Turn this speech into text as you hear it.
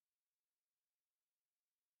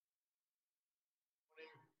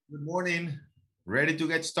Good morning. Ready to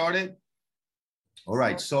get started? All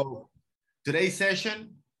right. So today's session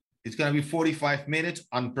is going to be 45 minutes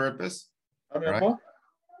on purpose. All right?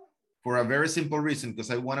 For a very simple reason,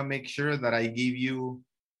 because I want to make sure that I give you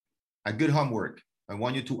a good homework. I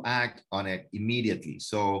want you to act on it immediately.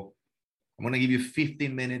 So I'm going to give you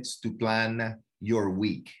 15 minutes to plan your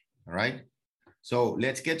week. All right. So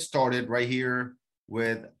let's get started right here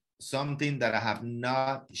with something that I have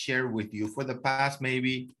not shared with you for the past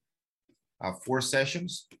maybe 4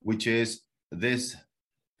 sessions, which is this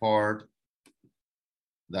part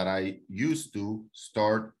that I used to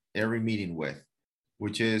start every meeting with,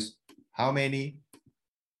 which is how many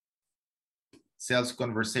sales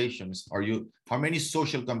conversations are you, how many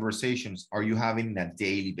social conversations are you having on a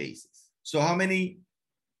daily basis? So how many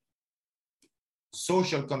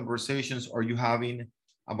social conversations are you having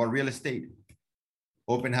about real estate?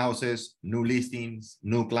 Open houses, new listings,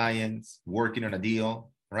 new clients, working on a deal,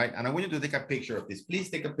 right? And I want you to take a picture of this. Please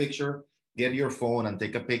take a picture, get your phone and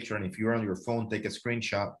take a picture. And if you're on your phone, take a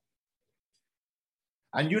screenshot.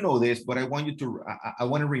 And you know this, but I want you to, I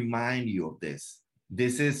want to remind you of this.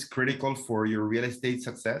 This is critical for your real estate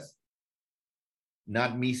success.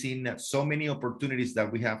 Not missing so many opportunities that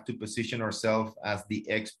we have to position ourselves as the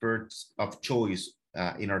experts of choice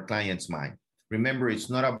in our client's mind. Remember, it's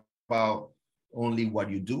not about only what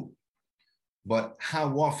you do, but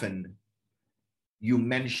how often you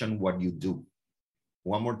mention what you do.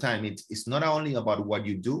 One more time, it's not only about what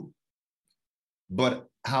you do, but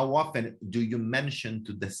how often do you mention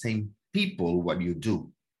to the same people what you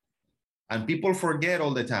do? And people forget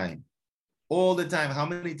all the time. All the time. How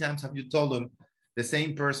many times have you told them the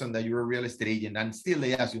same person that you're a real estate agent and still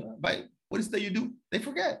they ask you, but what is that you do? They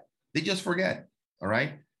forget. They just forget. All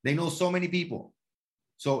right. They know so many people.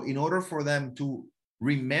 So in order for them to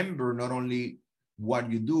remember not only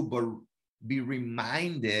what you do, but be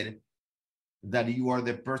reminded that you are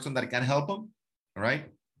the person that can help them, all right?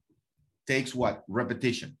 Takes what?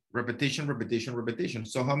 Repetition, repetition, repetition, repetition.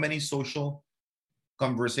 So how many social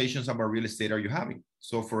conversations about real estate are you having?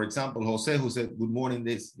 So for example, Jose, who said, good morning,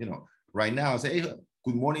 this, right now, I say, hey,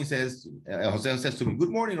 good morning, says, Jose says to me, good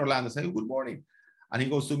morning, Orlando, I say, good morning. And he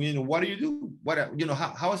goes to me, what do you do? What,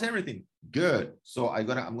 how is everything? Good. So I'm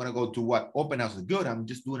gonna go to what? Open house is good. I'm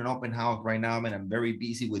just doing an open house right now, man. I'm very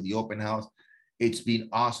busy with the open house. It's been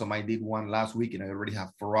awesome. I did one last week and I already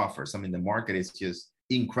have 4 offers. I mean, the market is just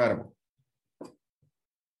incredible.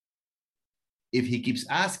 If he keeps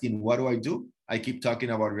asking, what do? I keep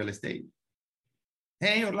talking about real estate.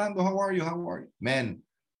 Hey, Orlando, how are you? How are you? Man,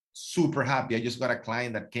 super happy. I just got a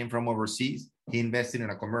client that came from overseas. He invested in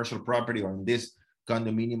a commercial property or in this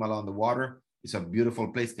condominium along the water. It's a beautiful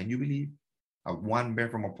place. Can you believe a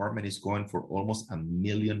 1-bedroom apartment is going for almost $1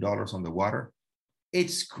 million on the water?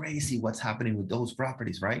 It's crazy what's happening with those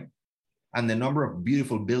properties, right? And the number of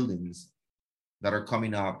beautiful buildings that are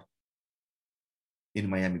coming up in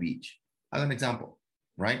Miami Beach. As an example,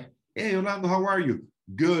 right? Hey, Orlando, how are you?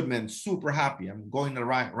 Good, man. Super happy. I'm going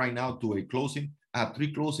right now to a closing. I have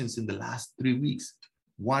 3 closings in the last 3 weeks,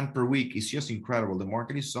 1 per week. It's just incredible. The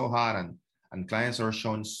market is so hot and clients are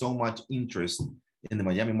showing so much interest in the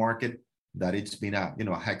Miami market that it's been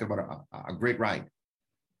a heck of a great ride.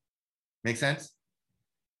 Make sense?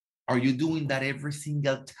 Are you doing that every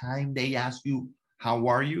single time they ask you, how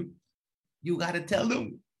are you? You got to tell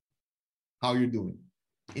them how you're doing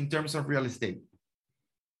in terms of real estate.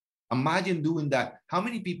 Imagine doing that. How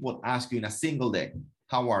many people ask you in a single day,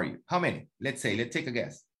 how are you? How many? Let's take a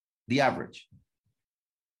guess. The average.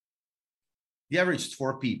 The average is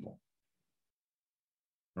 4 people.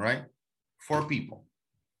 All right? 4 people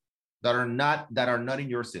that are not in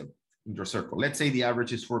your circle. Let's say the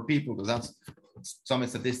average is 4 people, because that's some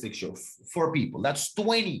statistics show 4 people. That's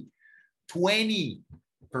 20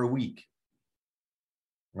 per week,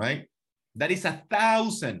 right? That is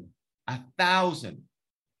 1,000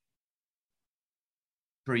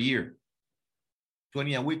 per year.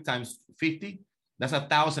 20 a week times 50, that's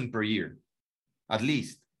 1,000 per year, at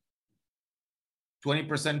least.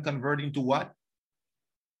 20% converting to what?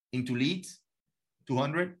 Into leads,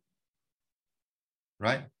 200,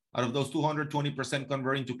 right? Out of those 200, 20%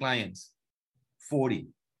 converting to clients, 40.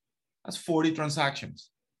 That's 40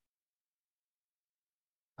 transactions.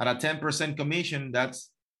 At a 10% commission,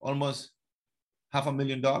 that's almost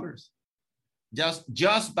 $500,000.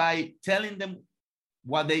 Just by telling them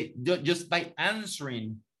what they, just by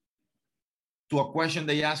answering to a question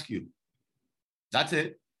they ask you. That's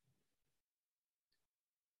it.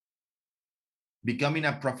 Becoming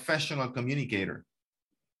a professional communicator.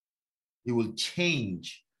 It will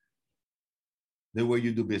change the way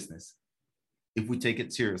you do business if we take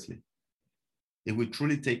it seriously. if we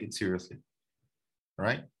truly take it seriously. All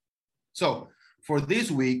right. So for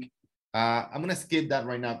this week, I'm going to skip that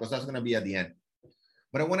right now because that's going to be at the end.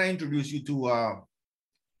 But I want to introduce you to,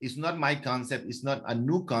 it's not my concept. It's not a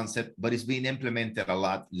new concept, but it's being implemented a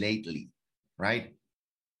lot lately, right?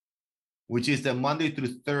 Which is the Monday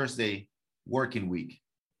through Thursday working week.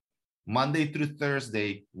 Monday through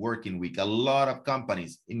Thursday working week. A lot of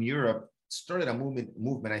companies in Europe started a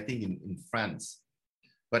movement, I think, in France.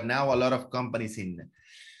 But now a lot of companies in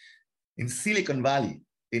Silicon Valley,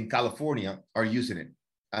 in California, are using it.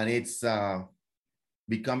 And it's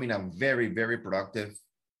becoming a very, very productive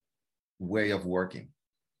way of working.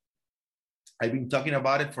 I've been talking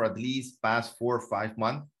about it for at least past 4 or 5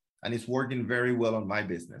 months, and it's working very well on my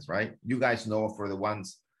business, right? You guys know, for the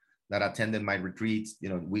ones that attended my retreats, you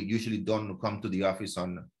know, we usually don't come to the office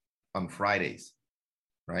on Fridays,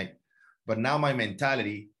 right? But now my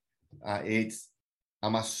mentality,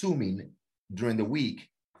 I'm assuming during the week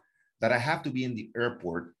that I have to be in the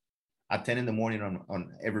airport at 10 in the morning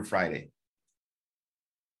on every Friday,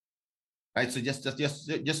 right? So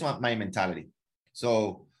just my mentality.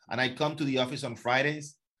 So, and I come to the office on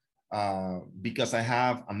Fridays because I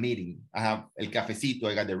have a meeting. I have El Cafecito.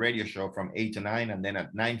 I got the radio show from 8 to 9. And then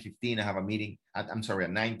at 9:15, I have a meeting. At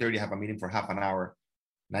 9:30, I have a meeting for half an hour,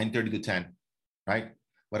 9:30 to 10, right?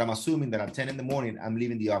 But I'm assuming that at 10 in the morning, I'm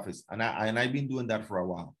leaving the office. And I've been doing that for a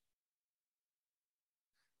while.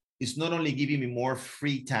 It's not only giving me more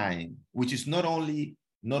free time, which is not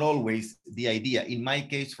always the idea. In my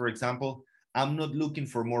case, for example, I'm not looking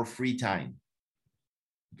for more free time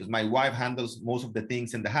because my wife handles most of the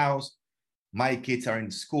things in the house. My kids are in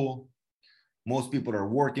school. Most people are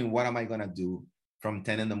working. What am I going to do from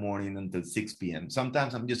 10 in the morning until 6 p.m.?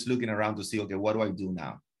 Sometimes I'm just looking around to see, okay, what do I do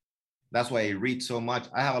now? That's why I read so much.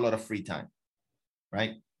 I have a lot of free time,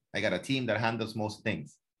 right? I got a team that handles most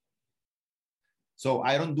things. So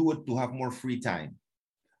I don't do it to have more free time.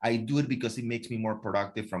 I do it because it makes me more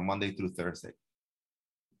productive from Monday through Thursday.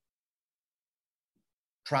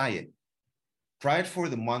 Try it. Try it for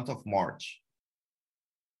the month of March.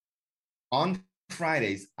 On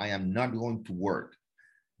Fridays, I am not going to work.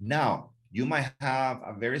 Now, you might have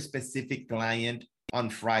a very specific client on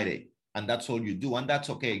Friday, and that's all you do. And that's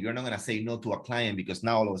okay. You're not going to say no to a client because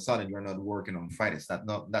now all of a sudden you're not working on Fridays.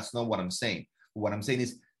 That's not what I'm saying. What I'm saying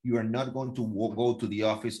is you are not going to go to the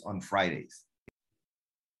office on Fridays.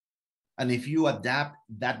 And if you adapt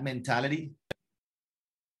that mentality,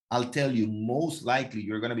 I'll tell you, most likely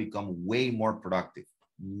you're going to become way more productive,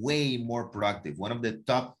 way more productive. One of the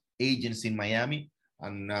top agents in Miami,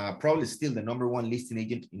 and probably still the #1 listing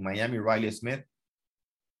agent in Miami, Riley Smith,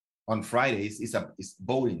 on Fridays is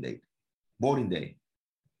voting day. Voting day.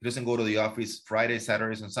 He doesn't go to the office Fridays,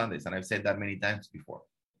 Saturdays, and Sundays. And I've said that many times before.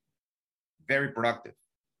 Very productive.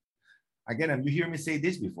 Again, and you hear me say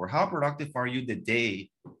this before, how productive are you the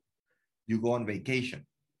day you go on vacation?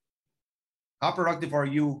 How productive are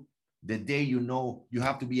you the day you know you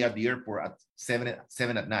have to be at the airport at 7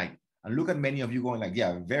 at night? And look at many of you going like,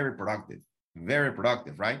 yeah, very productive,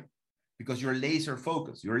 right? Because you're laser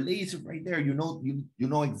focused. You're laser right there. You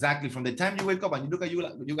know exactly from the time you wake up, and you look at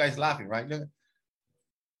you guys laughing, right? Look,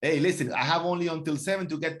 hey, listen, I have only until 7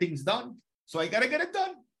 to get things done. So I got to get it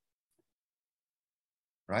done,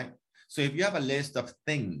 right? So if you have a list of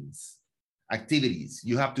things, activities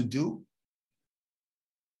you have to do,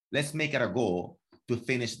 let's make it a goal to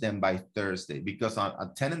finish them by Thursday, because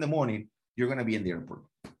at 10 in the morning, you're going to be in the airport.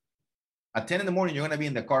 At 10 in the morning, you're going to be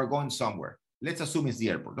in the car going somewhere. Let's assume it's the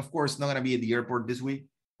airport. Of course, it's not going to be at the airport this week,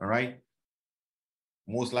 all right?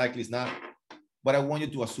 Most likely it's not, but I want you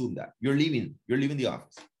to assume that. You're leaving the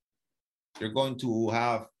office. You're going to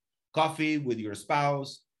have coffee with your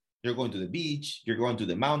spouse. You're going to the beach. You're going to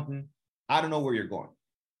the mountain. I don't know where you're going.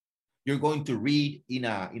 You're going to read in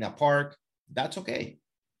a park. That's okay.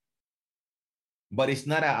 But it's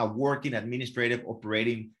not a working, administrative,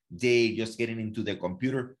 operating day, just getting into the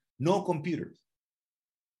computer. No computers,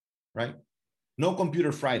 right? No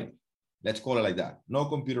computer Friday. Let's call it like that. No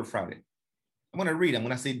computer Friday. I'm going to read. I'm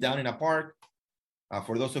going to sit down in a park.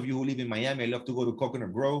 For those of you who live in Miami, I love to go to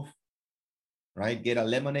Coconut Grove, right? Get a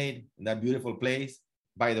lemonade in that beautiful place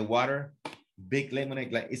by the water. Big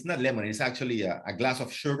lemonade. Like, it's not lemonade. It's actually a glass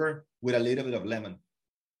of sugar with a little bit of lemon,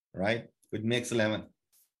 right? With mixed lemon.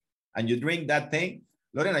 And you drink that thing.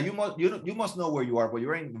 Lorena, you must know where you are, but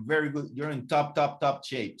you're in very good, you're in top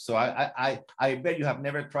shape. So I bet you have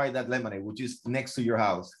never tried that lemonade, which is next to your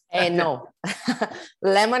house. No,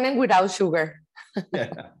 lemonade without sugar.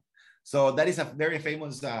 Yeah. So that is a very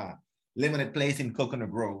famous lemonade place in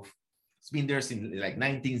Coconut Grove. It's been there since like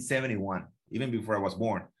 1971, even before I was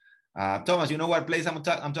born. Thomas, you know what place I'm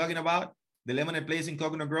talking about? The lemonade place in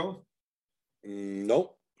Coconut Grove?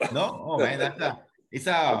 No. No? Oh man,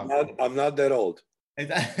 I'm not that old. Is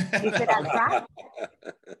it a truck?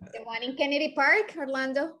 The one in Kennedy Park,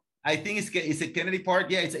 Orlando? I think it's a Kennedy Park.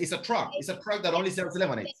 Yeah, it's a truck. It's a truck that only sells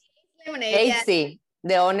lemonade. Lemonade, AC.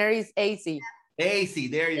 The owner is AC. AC,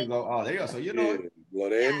 there you go. Oh, there you go. So you know,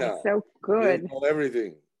 Lorena. So good. You know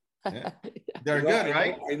everything. yeah. They're good,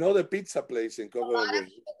 right? I know the pizza place in a Coconut lot of Grove.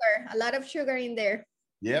 sugar, a lot of sugar in there.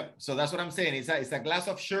 Yep. So that's what I'm saying. It's a glass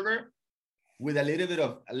of sugar with a little bit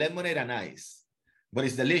of lemonade and ice, but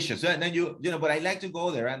it's delicious. So, and then but I like to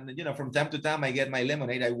go there, and from time to time I get my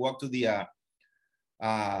lemonade. I walk to the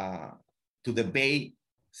bay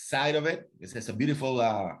side of it. It's a beautiful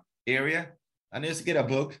area, and I just get a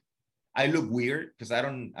book. I look weird because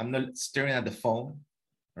I'm not staring at the phone,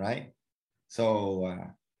 right? So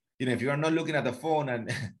if you are not looking at the phone,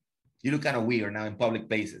 and you look kind of weird now in public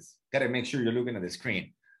places. Gotta make sure you're looking at the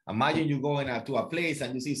screen. Imagine you going out to a place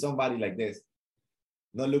and you see somebody like this,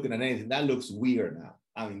 not looking at anything. That looks weird now.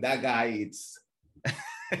 I mean, that guy,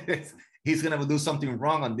 he's gonna do something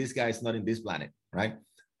wrong, and this guy is not in this planet, right?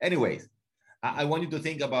 Anyways, I want you to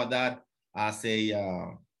think about that as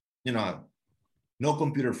a, no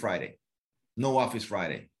computer Friday, no office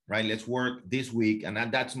Friday, right? Let's work this week, and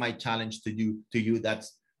that's my challenge to you.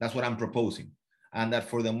 That's what I'm proposing, and that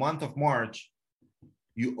for the month of March,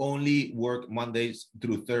 you only work Mondays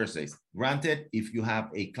through Thursdays. Granted, if you have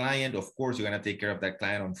a client, of course, you're going to take care of that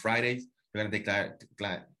client on Fridays. You're going to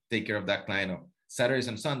take care of that client on Saturdays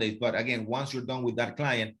and Sundays. But again, once you're done with that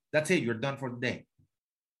client, that's it. You're done for the day.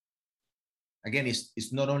 Again,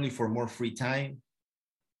 it's not only for more free time.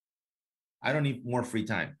 I don't need more free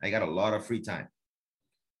time. I got a lot of free time,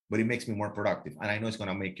 but it makes me more productive. And I know it's going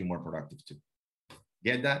to make you more productive too.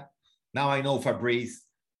 Get that? Now I know Fabrice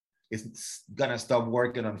is gonna stop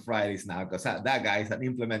working on Fridays now because that guy is an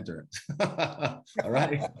implementer. All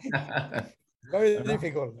right. Very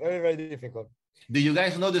difficult. Very, very difficult. Do you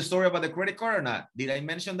guys know the story about the credit card or not? Did I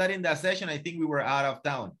mention that in that session? I think we were out of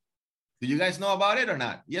town. Do you guys know about it or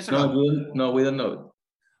not? Yes or no? No, we don't know.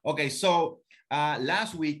 Okay, so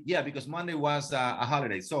last week, yeah, because Monday was a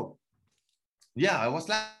holiday. So yeah, it was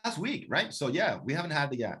last week, right? So yeah, we haven't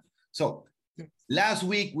had the So last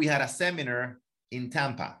week we had a seminar in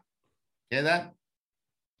Tampa. Hear that?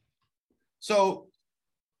 So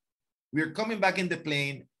we're coming back in the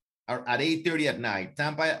plane at 8:30 at night.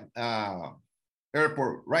 Tampa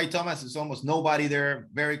airport, right, Thomas? It's almost nobody there,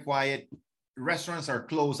 very quiet. Restaurants are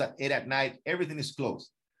closed at 8 at night. Everything is closed.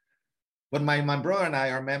 But my brother and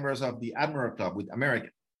I are members of the Admiral Club with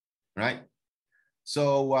American, right?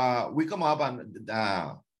 So we come up and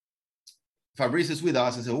Fabrice is with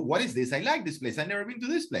us and said, oh, what is this? I like this place. I've never been to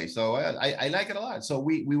this place. So I like it a lot. So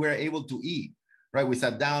we were able to eat, right? We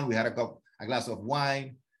sat down, we had a glass of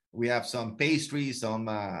wine. We have some pastries, some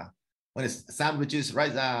sandwiches,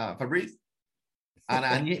 right, Fabrice?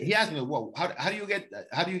 And he asked me, well, how do you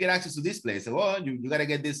get access to this place? I said, well, you got to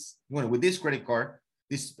get this, with this credit card,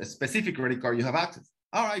 this specific credit card, you have access.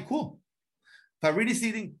 All right, cool. Fabrice is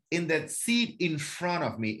sitting in that seat in front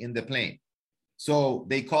of me in the plane. So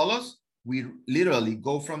they call us. We literally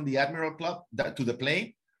go from the Admiral Club to the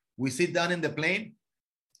plane. We sit down in the plane.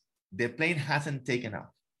 The plane hasn't taken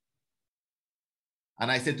off.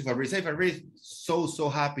 And I said to Fabrice, hey, Fabrice, so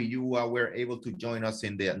happy you were able to join us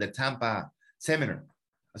in the Tampa seminar.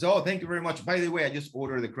 I said, oh, thank you very much. By the way, I just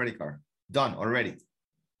ordered the credit card. Done already.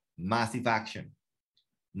 Massive action,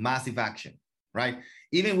 right?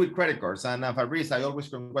 Even with credit cards. And Fabrice, I always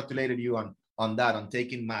congratulated you on that, on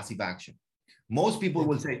taking massive action. Most people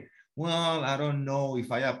will say, well, I don't know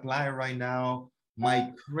if I apply right now,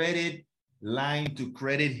 my credit line to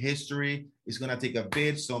credit history is going to take a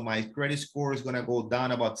bit. So my credit score is going to go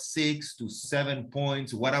down about 6 to 7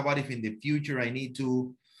 points. What about if in the future I need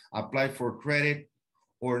to apply for credit?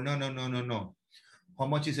 Or no. How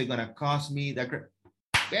much is it going to cost me?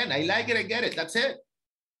 Again, I like it, I get it. That's it.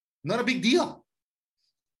 Not a big deal.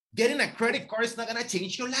 Getting a credit card is not going to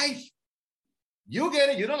change your life. You get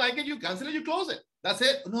it, you don't like it, you cancel it, you close it. That's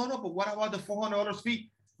it. No, but what about the $400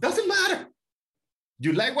 fee? Doesn't matter.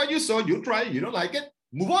 You like what you saw, you try it, you don't like it,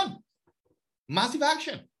 move on. Massive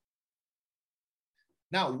action.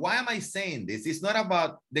 Now, why am I saying this? It's not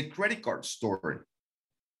about the credit card story.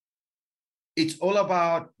 It's all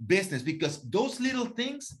about business, because those little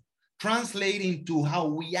things translate into how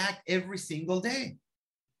we act every single day.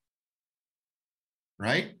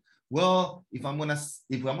 Right? Well, if I'm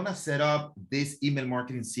gonna set up this email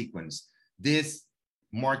marketing sequence, this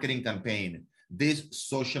marketing campaign, this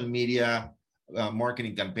social media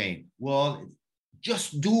marketing campaign, well,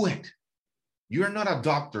 just do it. You're not a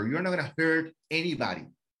doctor. You're not gonna hurt anybody.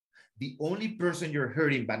 the only person you're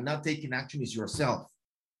hurting but not taking action is yourself.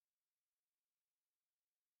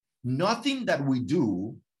 Nothing that we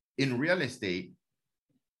do in real estate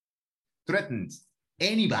threatens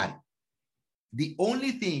anybody. The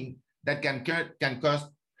only thing that can cause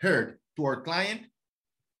hurt to our client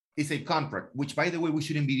is a contract, which, by the way, we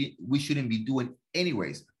shouldn't be doing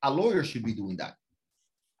anyways. A lawyer should be doing that.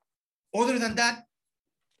 Other than that,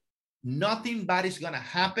 nothing bad is going to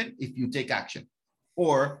happen if you take action,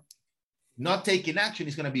 or not taking action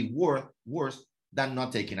is going to be worse than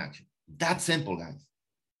not taking action. That's simple, guys.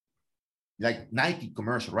 Like Nike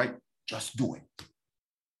commercial, right? Just do it.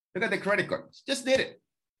 Look at the credit card. Just did it.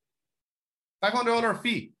 $500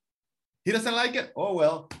 fee. He doesn't like it. Oh,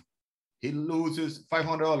 well, he loses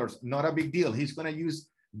 $500. Not a big deal. He's going to use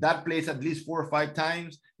that place at least 4 or 5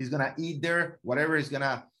 times. He's going to eat there, whatever. He's going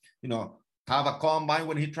to, have a combine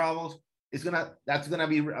when he travels. That's going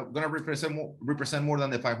to represent more than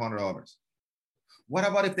the $500. What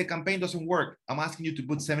about if the campaign doesn't work? I'm asking you to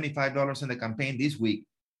put $75 in the campaign this week.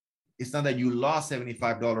 It's not that you lost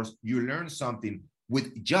 $75. You learned something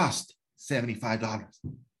with just $75.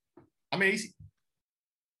 Amazing.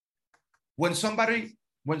 When somebody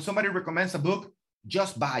recommends a book,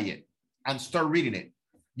 just buy it and start reading it.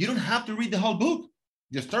 You don't have to read the whole book.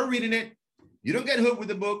 Just start reading it. You don't get hooked with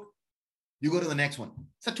the book. You go to the next one.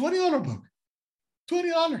 It's a $20 book.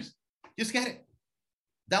 $20. Just get it.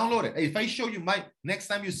 Download it. If I show you next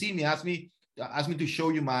time you see me, ask me to show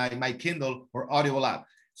you my Kindle or Audible app.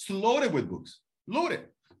 It's loaded with books. Loaded.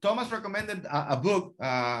 Thomas recommended a book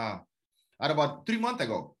at about 3 months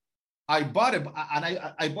ago. I bought it, and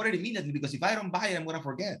I bought it immediately because if I don't buy it, I'm going to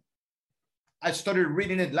forget. I started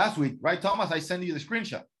reading it last week, right, Thomas? I sent you the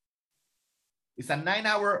screenshot. It's a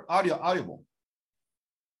 9-hour audible.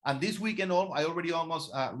 And this weekend, I already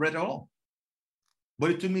almost read it all. But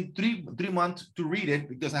it took me three months to read it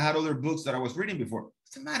because I had other books that I was reading before. It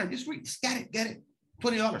doesn't matter. Just read. Just get it.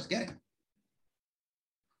 $20. Get it.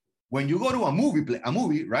 When you go to a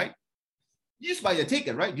movie, right? You just buy a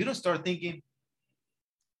ticket, right? You don't start thinking,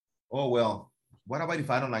 oh, well, what about if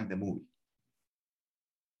I don't like the movie?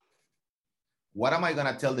 What am I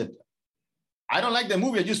going to tell them? I don't like the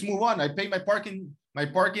movie. I just move on. I pay my parking,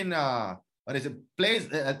 parking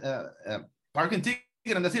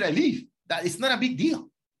ticket, and that's it. I leave. It's not a big deal.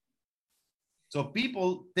 So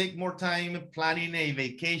people take more time planning a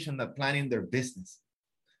vacation than planning their business.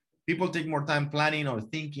 People take more time planning or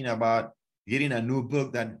thinking about getting a new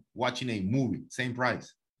book than watching a movie, same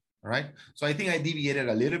price. All right. So I think I deviated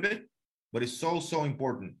a little bit, but it's so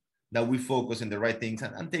important that we focus on the right things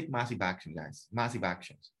and take massive action, guys, massive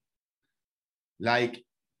actions. Like,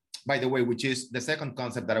 by the way, which is the second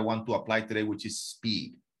concept that I want to apply today, which is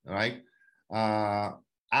speed. All right.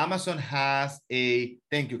 Amazon has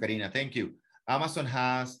thank you, Karina. Thank you. Amazon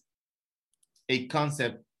has a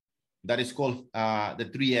concept that is called the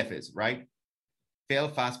 3 F's, right? Fail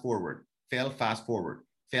fast forward, fail fast forward,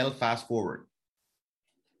 fail fast forward.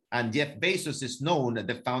 And Jeff Bezos is known,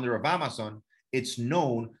 the founder of Amazon, it's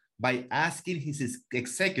known by asking his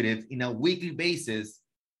executives in a weekly basis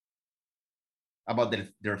about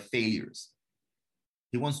their failures.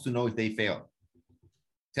 He wants to know if they fail.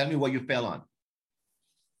 Tell me what you fell on.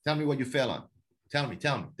 Tell me what you fell on. Tell me.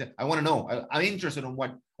 I want to know. I'm interested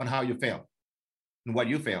on how you fail and what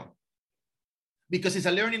you fail. Because it's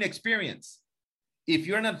a learning experience. If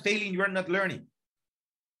you're not failing, you're not learning.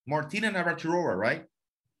 Martina Navratilova, right?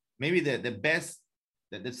 Maybe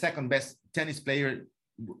the second best tennis player,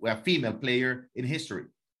 a female player in history.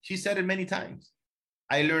 She said it many times.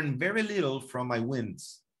 I learned very little from my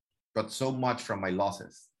wins, but so much from my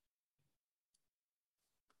losses.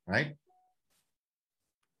 Right?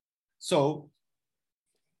 So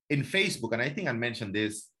in Facebook, and I think I mentioned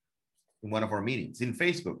this in one of our meetings, in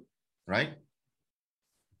Facebook, right?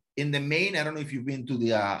 In the main, I don't know if you've been to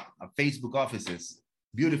the Facebook offices,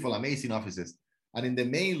 beautiful, amazing offices. And in the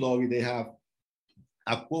main lobby, they have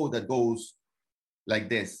a quote that goes like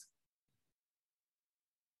this.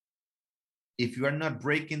 If you are not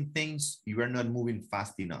breaking things, you are not moving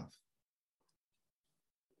fast enough.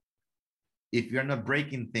 If you're not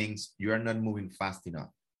breaking things, you are not moving fast enough.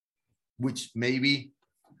 Which maybe,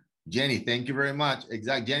 Jenny, thank you very much.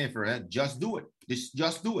 Exact, Jennifer, just do it.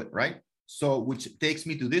 Just do it, right? So, which takes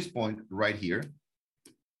me to this point right here.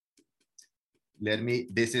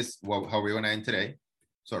 This is how we're gonna end today.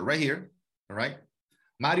 So right here, all right?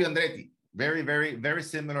 Mario Andretti, very, very, very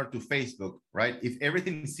similar to Facebook, right? If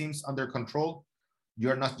everything seems under control,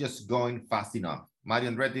 you're not just going fast enough. Mario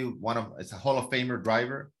Andretti, it's a Hall of Famer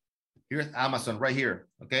driver. Here's Amazon right here,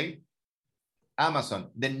 okay? Amazon,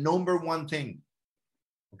 the #1 thing,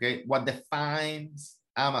 okay? What defines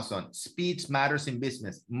Amazon. Speed matters in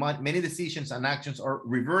business. Many decisions and actions are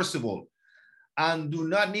reversible and do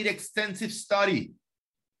not need extensive study.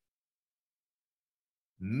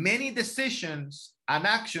 Many decisions and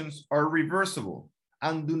actions are reversible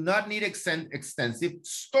and do not need extensive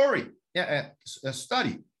study.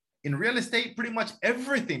 In real estate, pretty much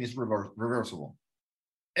everything is reversible.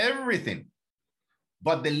 Everything.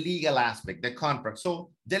 But the legal aspect, the contract.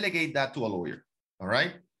 So delegate that to a lawyer. All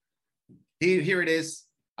right. Here it is,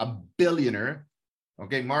 a billionaire.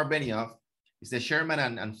 Okay, Mark Benioff is the chairman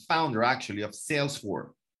and founder actually of Salesforce.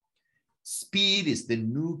 Speed is the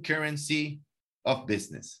new currency of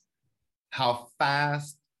business. How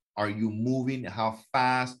fast are you moving? How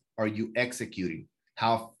fast are you executing?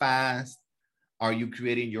 How fast are you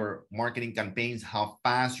creating your marketing campaigns? How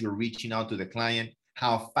fast you're reaching out to the client?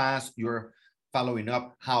 How fast you're following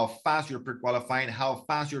up? How fast you're pre-qualifying? How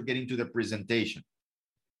fast you're getting to the presentation?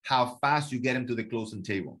 How fast you get them to the closing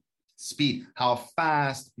table? Speed, how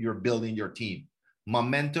fast you're building your team.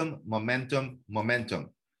 Momentum, momentum, momentum,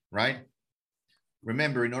 right?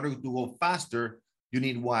 Remember, in order to go faster, you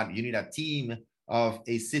need what? You need a team of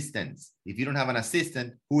assistants. If you don't have an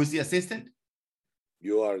assistant, who is the assistant?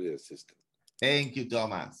 You are the assistant. Thank you,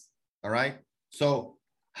 Thomas. All right. So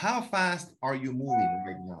how fast are you moving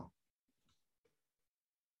right now?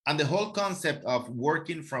 And the whole concept of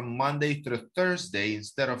working from Monday through Thursday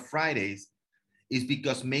instead of Fridays is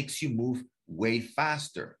because it makes you move way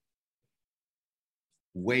faster.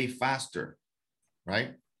 Way faster,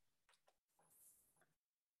 right?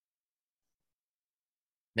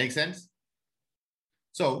 Make sense?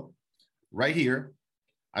 So right here,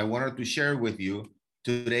 I wanted to share with you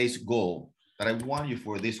today's goal that I want you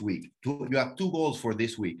for this week. You have 2 goals for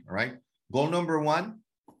this week, all right? Goal number 1,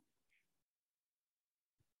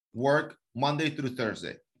 work Monday through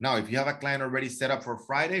Thursday. Now, if you have a client already set up for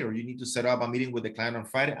Friday, or you need to set up a meeting with the client on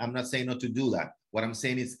Friday, I'm not saying not to do that. What I'm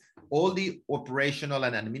saying is all the operational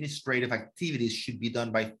and administrative activities should be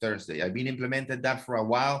done by Thursday. I've been implemented that for a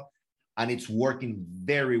while, and it's working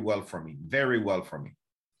very well for me, very well for me.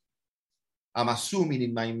 I'm assuming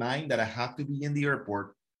in my mind that I have to be in the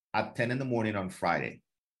airport at 10 in the morning on Friday.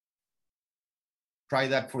 Try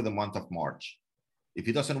that for the month of March. If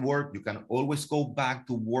it doesn't work, you can always go back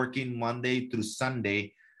to working Monday through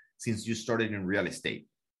Sunday since you started in real estate.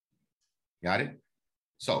 Got it?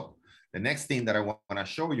 So the next thing that I want to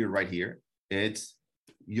show you right here, it's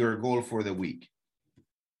your goal for the week.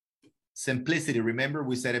 Simplicity. Remember,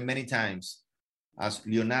 we said it many times. As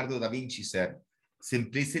Leonardo da Vinci said,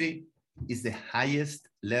 simplicity is the highest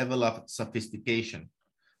level of sophistication.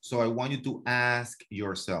 So I want you to ask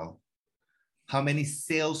yourself, how many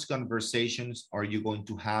sales conversations are you going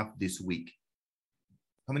to have this week?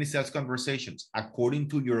 How many sales conversations? According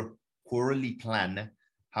to your quarterly plan,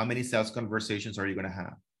 how many sales conversations are you going to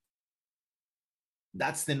have?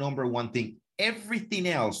 That's the number one thing. Everything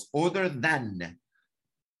else other than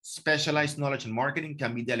specialized knowledge and marketing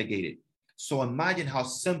can be delegated. So imagine how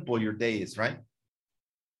simple your day is, right?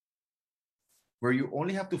 Where you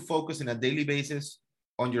only have to focus on a daily basis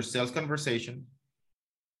on your sales conversation,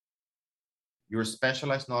 your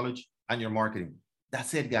specialized knowledge, and your marketing.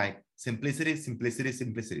 That's it, guys. Simplicity, simplicity,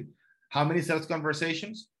 simplicity. How many sales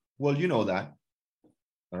conversations? Well, you know that.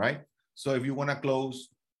 All right. So if you want to close,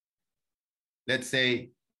 let's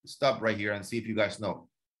say, stop right here and see if you guys know.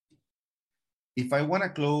 If I want to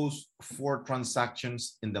close 4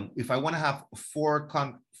 transactions if I want to have 4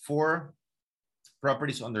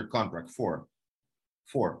 properties under contract, 4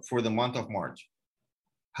 for the month of March,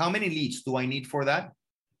 how many leads do I need for that?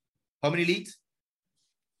 How many leads?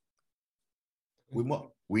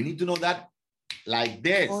 We need to know that like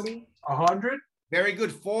this. 40. 100. Very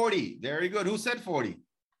good. 40. Very good. Who said 40?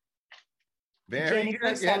 Very Jennifer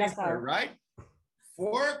good, Jennifer, Salazar. right?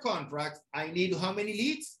 4 contracts. I need how many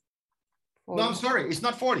leads? 40. No, I'm sorry. It's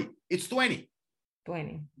not 40. It's 20.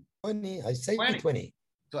 20. 20. I say 20. 20.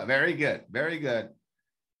 So very good. Very good.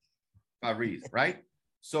 Fabrice, right?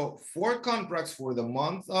 So 4 contracts for the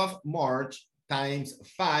month of March times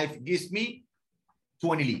 5 gives me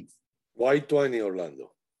 20 leads. Why 20,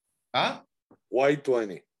 Orlando? Huh? Why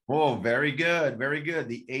 20? Oh, very good. Very good.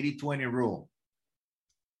 The 80-20 rule.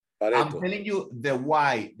 Pareto. I'm telling you the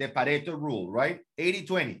why, the Pareto rule, right?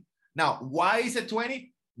 80-20. Now, why is it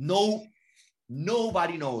 20? No,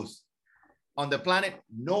 nobody knows. On the planet,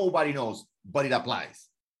 nobody knows, but it applies.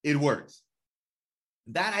 It works.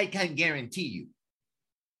 That I can guarantee you.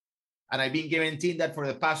 And I've been guaranteeing that for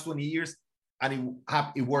the past 20 years, and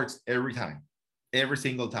it works every time, every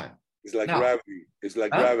single time. It's like now, gravity. It's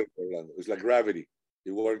like huh? gravity, Orlando. It's like gravity.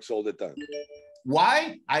 It works all the time.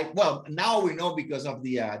 Why? Well, now we know because of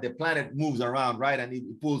the planet moves around, right? And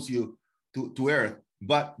it pulls you to Earth.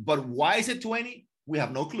 But why is it 20? We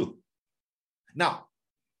have no clue. Now,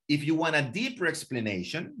 if you want a deeper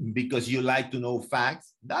explanation because you like to know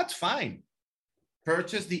facts, that's fine.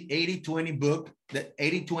 Purchase the 80-20 book, the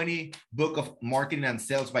 80-20 book of marketing and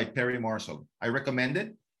sales by Perry Marshall. I recommend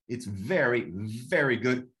it. It's very, very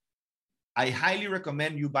good. I highly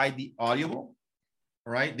recommend you buy the audiobook,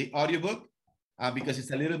 all right? The audiobook, because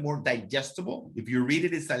it's a little more digestible. If you read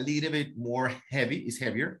it, it's a little bit more heavy, it's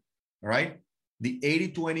heavier, all right? The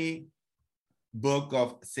 80-20 book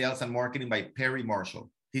of sales and marketing by Perry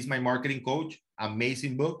Marshall. He's my marketing coach,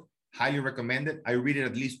 amazing book, highly recommend it. I read it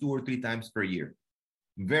at least 2 or 3 times per year.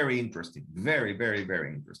 Very interesting, very, very,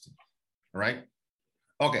 very interesting, all right?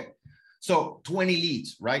 Okay, so 20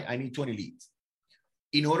 leads, right? I need 20 leads.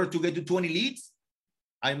 In order to get to 20 leads,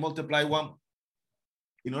 I multiply 1.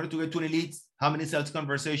 In order to get 20 leads, how many sales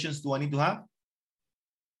conversations do I need to have?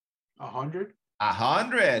 100.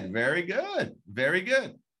 100. Very good. Very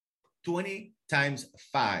good. 20 times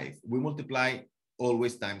 5. We multiply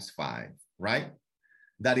always times 5, right?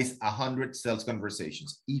 That is 100 sales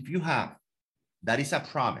conversations. If you have, that is a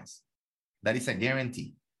promise. That is a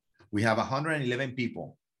guarantee. We have 111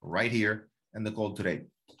 people right here in the call today.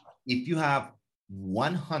 If you have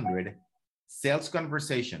 100 sales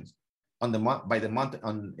conversations on the month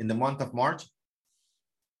in the month of March,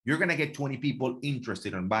 you're going to get 20 people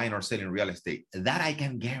interested in buying or selling real estate. That I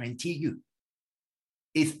can guarantee you.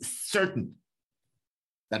 It's certain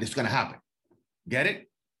that it's going to happen. Get it?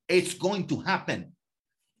 It's going to happen.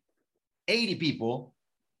 80 people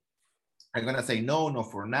are going to say, no, no,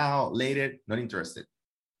 for now, later, not interested.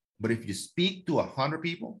 But if you speak to 100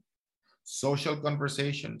 people, social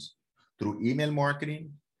conversations, through email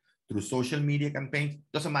marketing, through social media campaigns,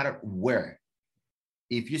 doesn't matter where.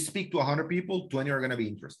 If you speak to 100 people, 20 are going to be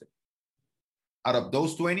interested. Out of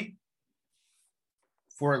those 20,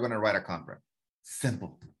 4 are going to write a contract.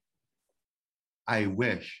 Simple. I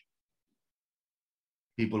wish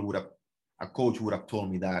a coach would have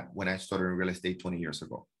told me that when I started in real estate 20 years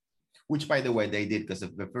ago, which by the way, they did, because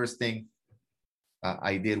the first thing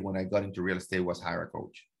I did when I got into real estate was hire a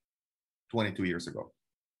coach 22 years ago.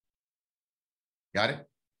 Got it?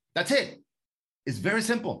 That's it. It's very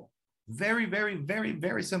simple. Very, very, very,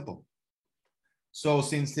 very simple. So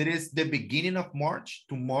since it is the beginning of March,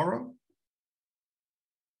 tomorrow,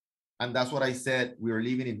 and that's what I said, we are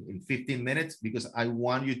leaving in 15 minutes because I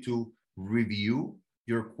want you to review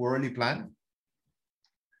your quarterly plan.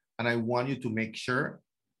 And I want you to make sure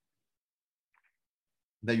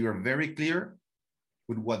that you are very clear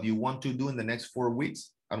with what you want to do in the next 4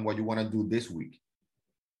 weeks and what you want to do this week.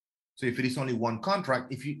 So if it is only one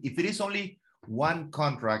contract, if it is only one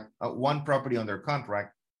contract, one property under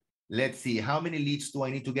contract, let's see, how many leads do I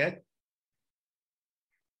need to get?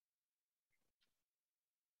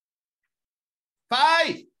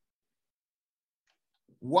 5.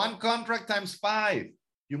 One contract times 5.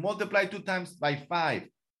 You multiply 2 times by 5.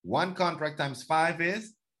 One contract times 5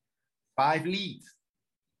 is 5 leads.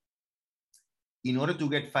 In order to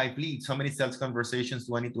get 5 leads, how many sales conversations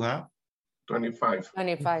do I need to have? 25.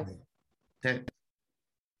 25. 10.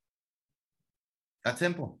 That's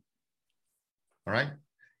simple. All right.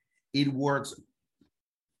 It works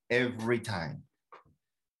every time.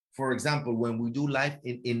 For example, when we do live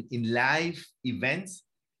in live events,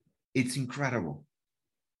 it's incredible.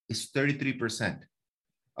 It's 33%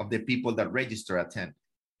 of the people that register attend.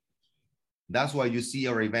 That's why you see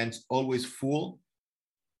our events always full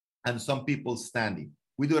and some people standing.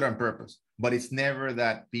 We do it on purpose, but it's never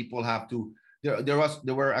that people have to.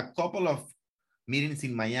 There were a couple of meetings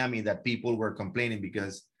in Miami that people were complaining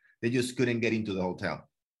because they just couldn't get into the hotel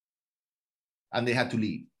and they had to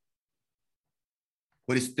leave.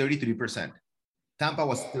 But it's 33%. Tampa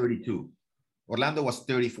was 32. Orlando was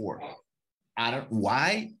 34.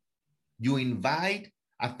 Why? You invite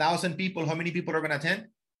 1,000 people. How many people are going to attend?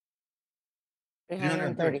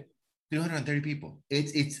 330. 330 people.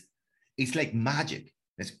 It's like magic.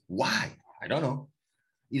 It's why? I don't know.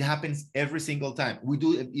 It happens every single time. We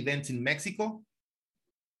do events in Mexico,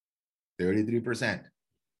 33%.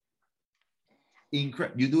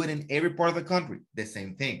 You do it in every part of the country, the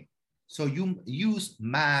same thing. So you use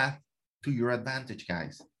math to your advantage,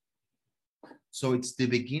 guys. So it's the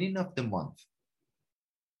beginning of the month.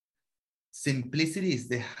 Simplicity is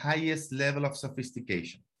the highest level of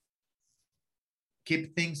sophistication.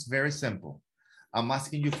 Keep things very simple. I'm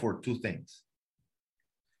asking you for 2 things.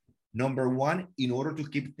 Number 1, in order to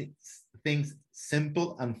keep things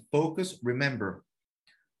simple and focused, remember,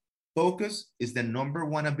 focus is the number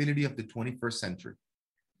 1 ability of the 21st century.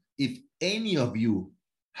 if any of you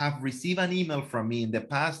have received an email from me in the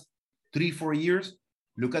past 3-4 years,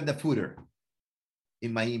 look at the footer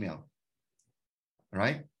in my email,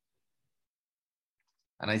 right?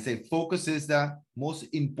 And I say focus is the most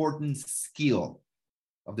important skill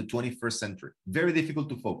of the 21st century. Very difficult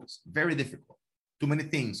to focus, very difficult. Too many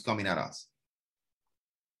things coming at us.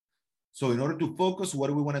 So in order to focus, what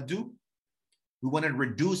do we want to do? We want to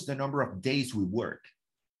reduce the number of days we work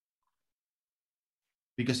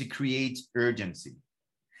because it creates urgency.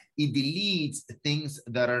 It deletes things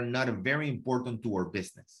that are not very important to our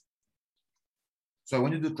business. So I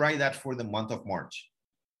want you to try that for the month of March.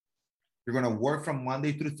 You're going to work from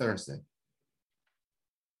Monday through Thursday.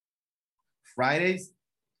 Fridays,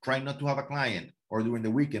 try not to have a client or during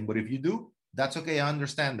the weekend, but if you do, that's okay. I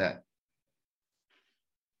understand that.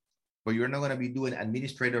 But you're not going to be doing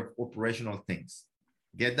administrative operational things.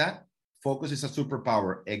 Get that? Focus is a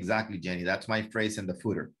superpower. Exactly, Jenny. That's my phrase in the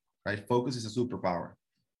footer, right? Focus is a superpower,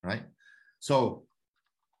 right? So,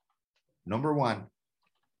 number one,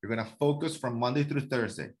 you're going to focus from Monday through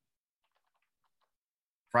Thursday.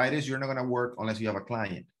 Fridays, you're not going to work unless you have a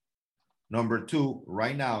client. Number two,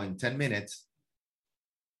 right now in 10 minutes,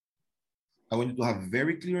 I want you to have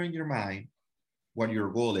very clear in your mind what your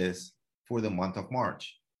goal is for the month of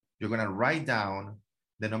March. You're going to write down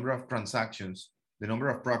the number of transactions, the number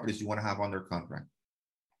of properties you want to have under contract.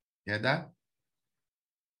 Get that?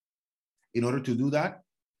 In order to do that,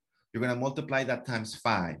 you're going to multiply that times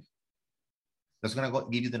 5. That's going to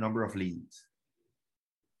give you the number of leads.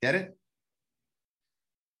 Get it?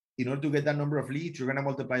 In order to get that number of leads, you're going to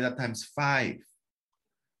multiply that times 5. And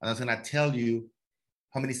that's going to tell you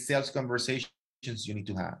how many sales conversations you need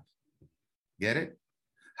to have. Get it?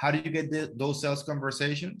 How do you get those sales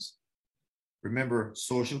conversations? Remember,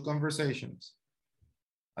 social conversations.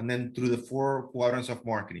 And then through the 4 quadrants of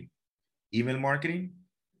marketing. Email marketing,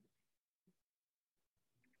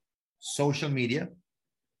 social media.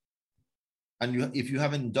 And if you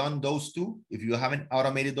haven't done those 2, if you haven't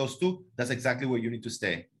automated those 2, that's exactly where you need to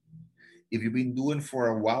stay. If you've been doing for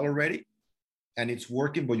a while already and it's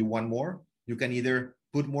working, but you want more, you can either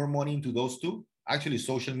put more money into those 2, actually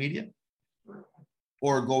social media,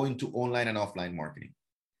 or go into online and offline marketing.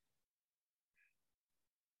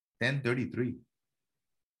 1033.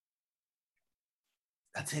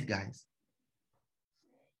 That's it, guys.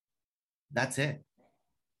 That's it.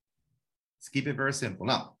 Let's keep it very simple.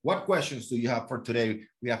 Now, what questions do you have for today?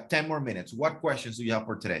 We have 10 more minutes. What questions do you have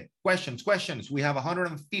for today? Questions. We have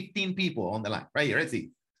 115 people on the line. Right here, let's see.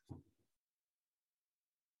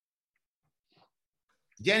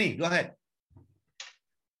 Jenny, go ahead.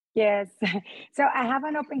 Yes. So I have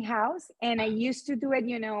an open house and I used to do it,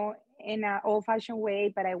 in an old-fashioned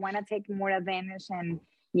way, but I want to take more advantage. And,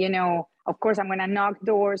 of course, I'm going to knock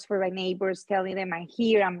doors for my neighbors, telling them I'm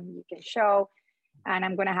here, you can show, and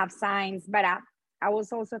I'm going to have signs. But I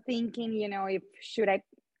was also thinking, if should I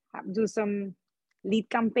do some lead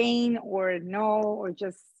campaign or no, or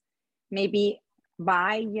just maybe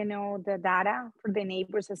buy, the data for the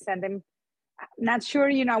neighbors and send them. Not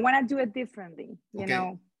sure, I want to do it differently,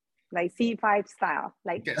 like C5 style,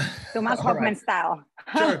 like Thomas Hoffman style.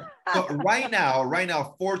 Sure. So right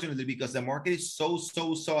now, fortunately, because the market is so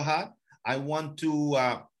hot, I don't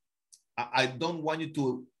want you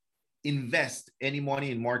to invest any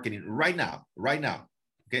money in marketing right now.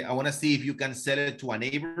 Okay. I want to see if you can sell it to a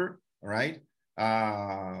neighbor. All right.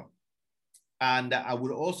 And I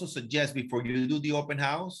would also suggest before you do the open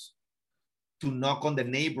house to knock on the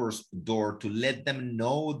neighbor's door to let them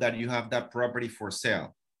know that you have that property for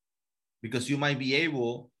sale. Because you might be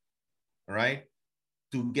able, right,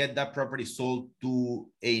 to get that property sold to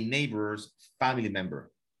a neighbor's family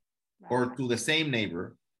member or to the same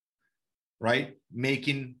neighbor, right,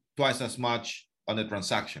 making twice as much on the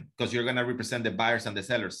transaction because you're going to represent the buyers and the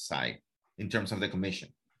sellers side in terms of the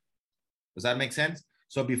commission. Does that make sense?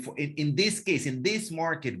 So before, in this case, in this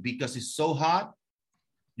market, because it's so hot,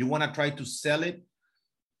 you want to try to sell it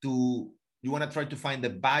you want to try to find the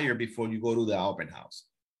buyer before you go to the open house.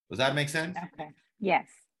 Does that make sense? Okay. Yes.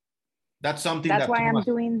 That's something that's why Thomas... I'm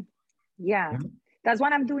doing, yeah. Mm-hmm. That's why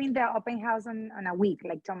I'm doing the open house on a week,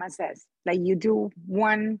 like Thomas says. Like you do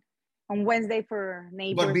one on Wednesday for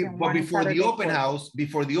neighbors. But before the open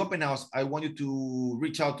house, I want you to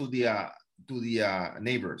reach out to the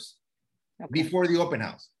neighbors before the open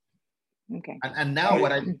house. Okay. And now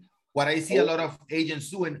what I see a lot of agents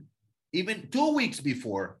doing, even 2 weeks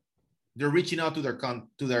before, they're reaching out to their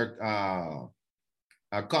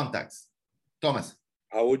contacts. Thomas,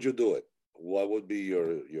 how would you do it? What would be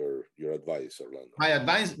your advice, Orlando? My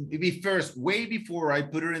advice would be first, way before I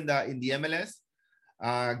put it in the MLS,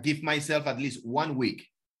 give myself at least 1 week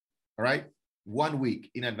all right, 1 week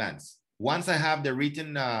in advance. Once I have the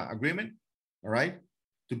written agreement, all right,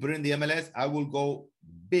 to put in the MLS, I will go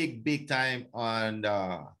big time on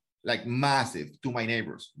like massive to my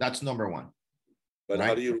neighbors. That's number one. But right?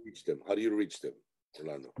 how do you reach them? How do you reach them,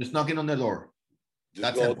 Orlando? Just knocking on the door. Just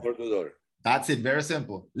That's go simple. door to door. That's it. Very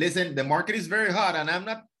simple. Listen, the market is very hot, and I'm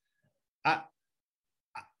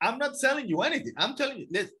not selling you anything. I'm telling you,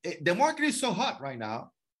 the market is so hot right now.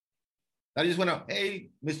 I just want to, hey,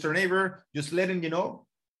 Mr. Neighbor, just letting you know,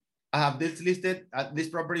 I have this listed at this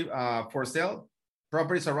property for sale,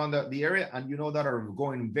 properties around the area, and you know that are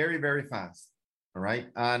going very fast. All right.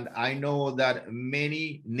 And I know that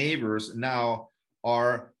many neighbors now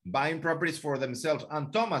are buying properties for themselves.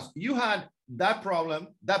 And Thomas, you had that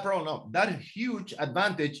huge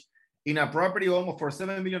advantage in a property almost for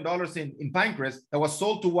 $7 million in Pinecrest that was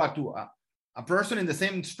sold to what? To a person in the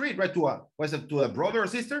same street, right? To a brother or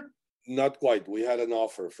sister? Not quite. We had an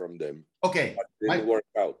offer from them. Okay. But it didn't work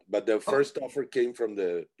out. But the first offer came from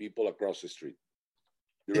the people across the street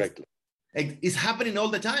directly. It's happening all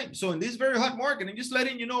the time. So in this very hot market, I'm just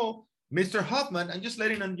letting you know, Mr. Hoffman, I'm just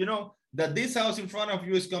letting you know that this house in front of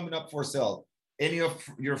you is coming up for sale. Any of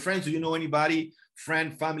your friends, do you know anybody,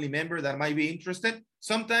 friend, family member that might be interested?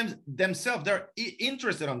 Sometimes themselves, they're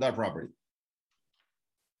interested on that property.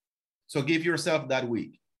 So give yourself that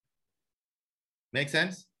week. Make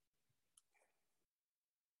sense?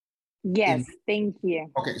 Yes, thank you.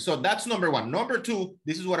 Okay, so that's number one. Number two,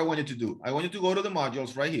 this is what I want you to do. I want you to go to the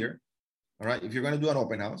modules right here. All right, if you're going to do an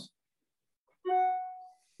open house.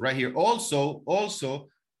 Right here. Also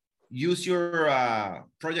use your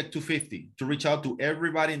project 250 to reach out to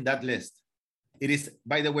everybody in that list. It is,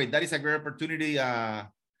 by the way, that is a great opportunity,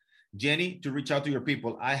 Jenny, to reach out to your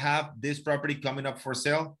people. I have this property coming up for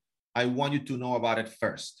sale. I want you to know about it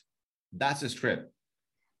first. That's a script.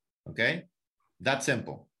 Okay, that's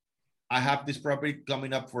simple. I have this property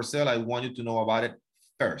coming up for sale. I want you to know about it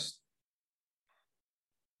first.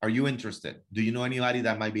 Are you interested? Do you know anybody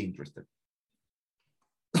that might be interested?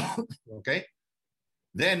 Okay.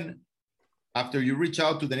 Then after you reach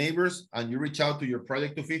out to the neighbors and you reach out to your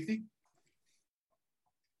project 250,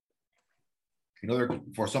 in order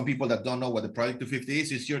for some people that don't know what the project 250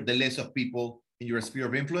 is, it's the list of people in your sphere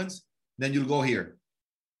of influence. Then you'll go here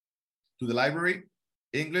to the library,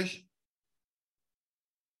 English,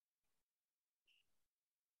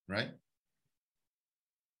 right?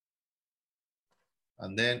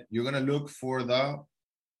 And then you're gonna look for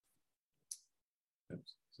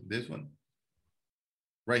this one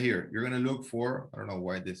right here. You're gonna look for, I don't know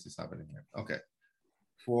why this is happening here. Okay,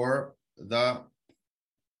 for the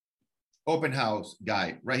open house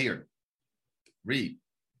guide right here. Read,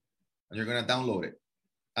 and you're gonna download it.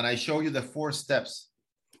 And I show you the 4 steps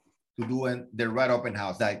to doing the right open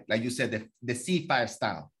house, like you said, the C5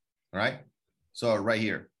 style, right? So right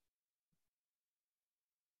here.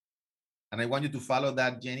 And I want you to follow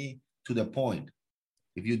that, Jenny, to the point.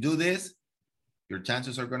 If you do this, your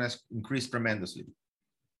chances are going to increase tremendously.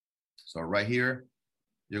 So right here,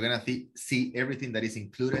 you're going to see everything that is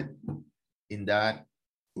included in that.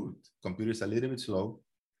 Ooh, computer is a little bit slow.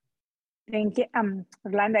 Thank you.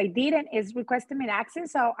 Orlando, I didn't. It's requesting me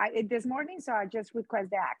access. So this morning, so I just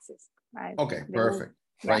request the access. Okay, perfect.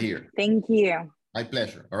 Yeah. Right here. Thank you. My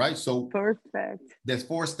pleasure. All right. So perfect. There's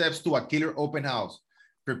 4 steps to a killer open house.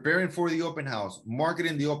 Preparing for the open house,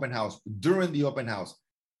 marketing the open house, during the open house,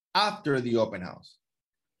 after the open house,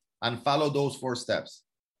 and follow those 4 steps.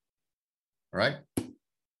 All right.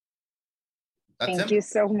 Thank you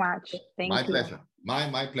so much. Thank you. My pleasure.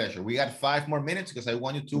 My pleasure. We got 5 more minutes because I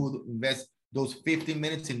want you to invest those 15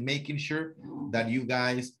 minutes in making sure that you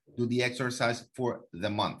guys do the exercise for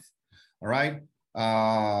the month. All right.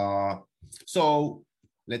 So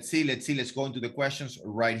let's see. Let's go into the questions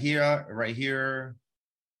right here.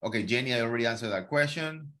 Okay, Jenny, I already answered that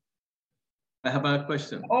question. I have a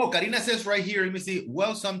question. Oh, Karina says right here, let me see.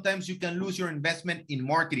 Well, sometimes you can lose your investment in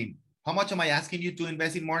marketing. How much am I asking you to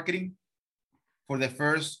invest in marketing for the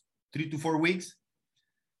first 3 to 4 weeks?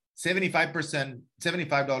 75%,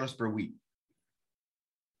 $75 per week.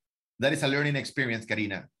 That is a learning experience,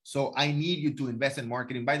 Karina. So I need you to invest in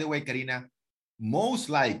marketing. By the way, Karina, most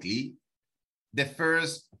likely the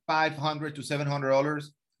first $500 to $700,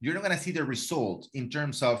 you're not going to see the results in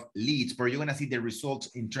terms of leads, but you're going to see the results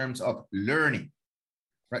in terms of learning.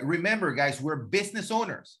 Right? Remember, guys, we're business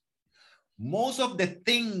owners. Most of the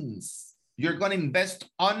things you're going to invest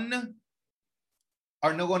on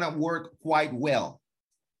are not going to work quite well.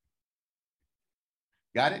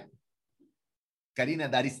 Got it? Karina,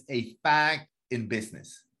 that is a fact in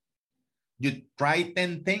business. You try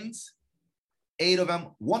 10 things, 8 of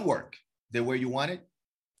them won't work the way you want it,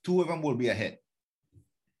 2 of them will be a hit.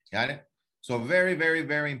 Got it? So very, very,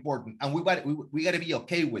 very important. And we got to be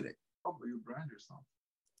okay with it. Oh, but you brand yourself.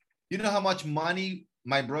 You know how much money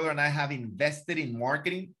my brother and I have invested in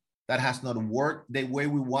marketing that has not worked the way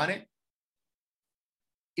we want it?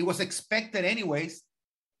 It was expected anyways.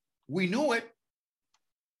 We knew it.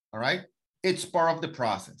 All right. It's part of the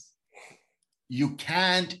process. You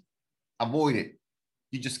can't avoid it.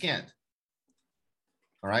 You just can't.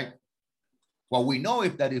 All right. What we know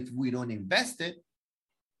is that if we don't invest it,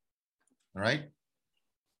 all right,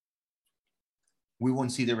 we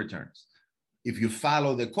won't see the returns. If you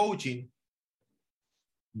follow the coaching,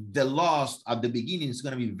 the loss at the beginning is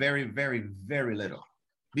going to be very, very, very little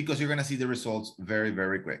because you're going to see the results very,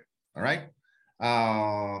 very quick. All right.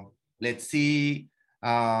 Let's see.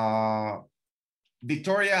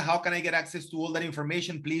 Victoria, how can I get access to all that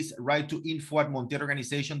information? Please write to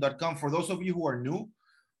info@montielorganization.com. For those of you who are new,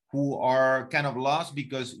 who are kind of lost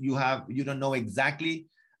because you don't know exactly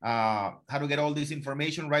how to get all this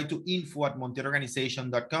information, write to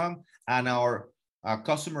info@montielorganization.com, and our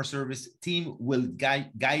customer service team will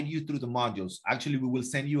guide you through the modules. Actually, we will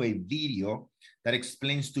send you a video that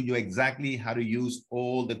explains to you exactly how to use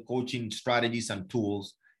all the coaching strategies and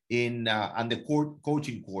tools in and the core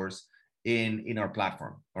coaching course in our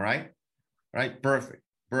platform. All right. Perfect.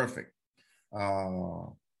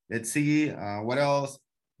 Let's see what else.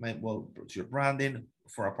 Well, your branding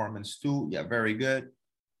for apartments too. Yeah, very good.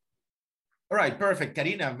 All right, perfect.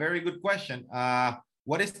 Karina, very good question.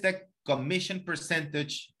 What is the commission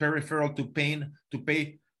percentage per referral to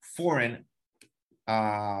pay foreign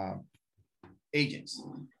agents?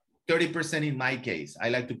 30% in my case. I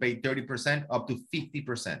like to pay 30% up to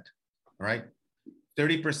 50%. All right.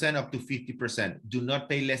 30% up to 50%. Do not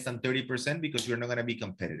pay less than 30% because you're not going to be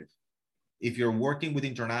competitive. If you're working with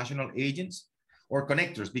international agents or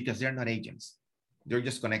connectors, because they're not agents, they're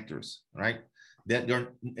just connectors, right?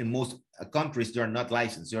 They're in most countries, they're not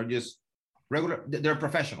licensed. They're just regular, they're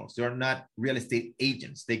professionals. They're not real estate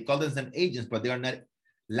agents. They call themselves agents, but they are not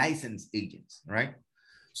licensed agents, right?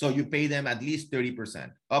 So you pay them at least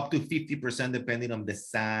 30%, up to 50%, depending on the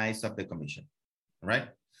size of the commission, right?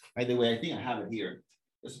 By the way, I think I have it here.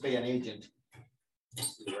 Let's pay an agent.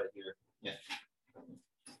 Right here. Yeah.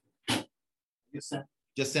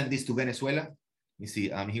 Just send this to Venezuela. You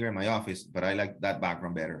see, I'm here in my office, but I like that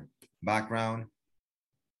background better. Background,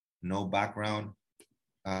 no background.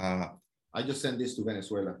 I just sent this to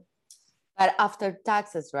Venezuela. But after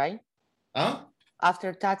taxes, right? Huh?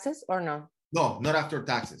 After taxes or no? No, not after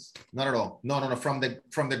taxes. Not at all. No. From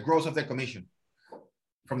the gross of the commission.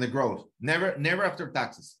 From the gross. Never after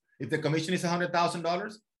taxes. If the commission is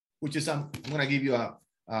 $100,000, which is I'm going to give you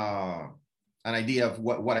an idea of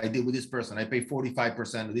what I did with this person. I paid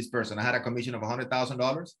 45% of this person. I had a commission of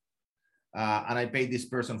 $100,000, and I paid this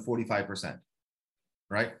person 45%.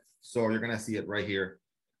 Right? So you're going to see it right here.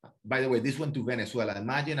 By the way, this went to Venezuela.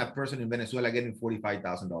 Imagine a person in Venezuela getting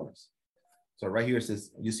 $45,000. So right here it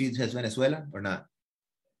says, you see it says Venezuela or not?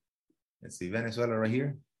 Let's see, Venezuela right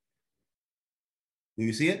here. Do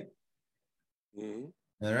you see it? Mm-hmm.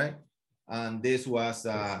 All right. And this was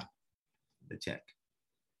the check.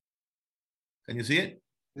 Can you see it?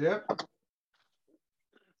 Yeah.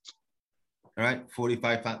 All right,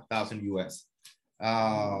 45,000 US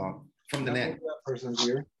from the net. Person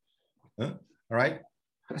here. Huh? All right.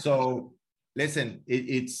 So listen,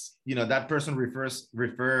 it's that person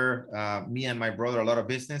refer me and my brother a lot of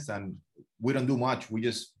business, and we don't do much. We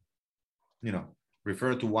just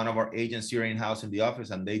refer to one of our agents here in house in the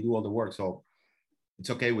office, and they do all the work. So it's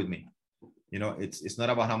okay with me. It's not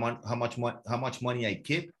about how much money I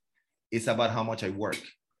keep. It's about how much I work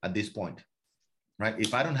at this point, right?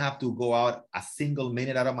 If I don't have to go out a single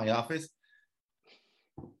minute out of my office,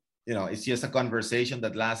 it's just a conversation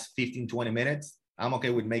that lasts 15, 20 minutes. I'm okay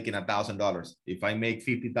with making $1,000. If I make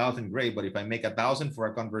 50,000, great. But if I make 1,000 for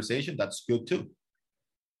a conversation, that's good too,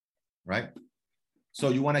 right? So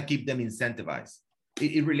you want to keep them incentivized.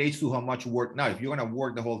 It relates to how much work. Now, if you're going to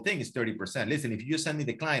work the whole thing, it's 30%. Listen, if you just send me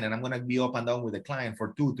the client and I'm going to be up and down with the client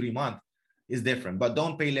for 2-3 months, it's different, but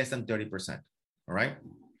don't pay less than 30%. All right.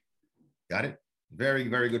 Got it? Very,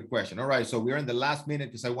 very good question. All right. So we're in the last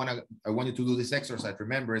minute because I want you to do this exercise.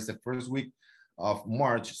 Remember, it's the first week of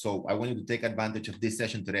March. So I want you to take advantage of this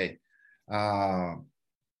session today.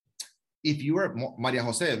 If you are Maria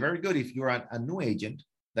Jose, very good. If you're a new agent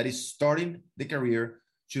that is starting the career,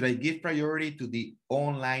 should I give priority to the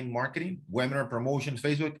online marketing, webinar promotions,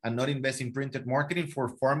 Facebook, and not invest in printed marketing for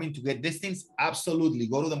farming to get listings? Absolutely.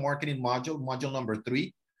 Go to the marketing module number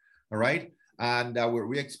 3. All right. And where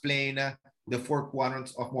we explain the 4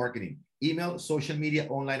 quadrants of marketing. email, social media,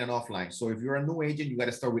 online and offline. So if you're a new agent, you got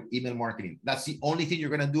to start with email marketing. That's the only thing you're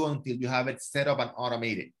going to do until you have it set up and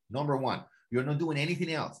automated. Number one, you're not doing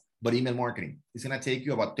anything else but email marketing. It's going to take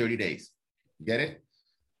you about 30 days. Get it?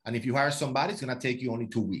 And if you hire somebody, it's going to take you only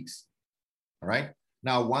 2 weeks. All right.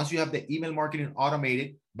 Now, once you have the email marketing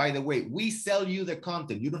automated, by the way, we sell you the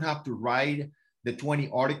content. You don't have to write the 20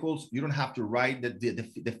 articles. You don't have to write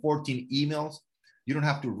the 14 emails. You don't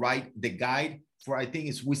have to write the guide for, I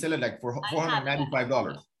think we sell it like for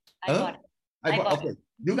 $495. I bought it. Okay,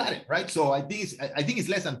 you got it, right? So I think it's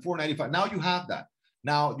less than $495. Now you have that.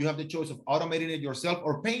 Now you have the choice of automating it yourself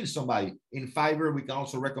or paying somebody. In Fiverr, we can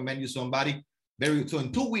also recommend you somebody. So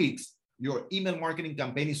in 2 weeks, your email marketing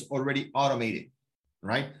campaign is already automated,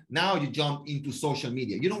 right? Now you jump into social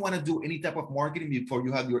media. You don't want to do any type of marketing before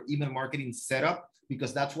you have your email marketing set up,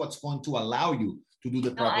 because that's what's going to allow you to do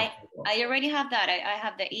the proper. I already have that. I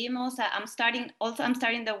have the emails. I'm starting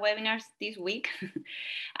the webinars this week.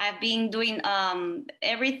 I've been doing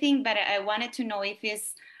everything, but I wanted to know if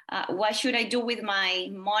it's what should I do with my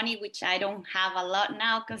money, which I don't have a lot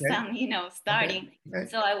now because I'm, starting. Okay.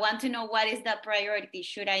 So I want to know what is the priority.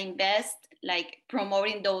 Should I invest like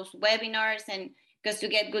promoting those webinars, and because to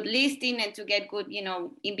get good listing and to get good,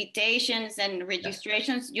 invitations and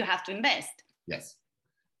registrations, you have to invest. Yes.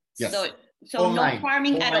 So online, no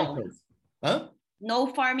farming online at all. first. Huh? No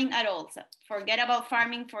farming at all. So forget about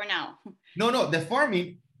farming for now. No, the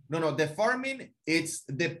farming, it's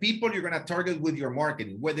the people you're going to target with your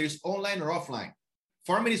marketing, whether it's online or offline.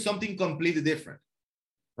 Farming is something completely different,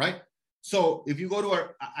 right? So if you go to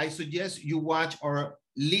I suggest you watch our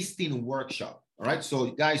listing workshop. All right. So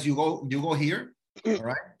guys, you go here. All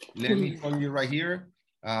right. Let me show you right here.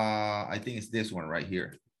 I think it's this one right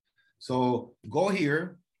here. So go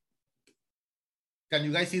here. Can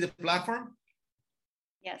you guys see the platform?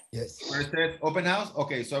 Yes. Yes. Where it says open house?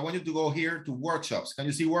 Okay, so I want you to go here to workshops. Can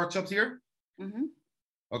you see workshops here? Mm-hmm.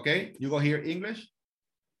 Okay, you go here, English.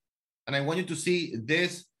 And I want you to see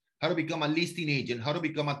this, how to become a listing agent, how to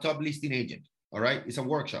become a top listing agent. All right, it's a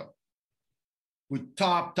workshop with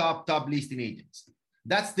top listing agents.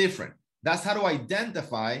 That's different. That's how to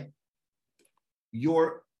identify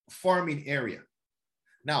your farming area.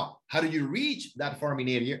 Now, how do you reach that farming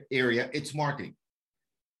area? It's marketing.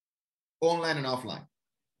 Online and offline.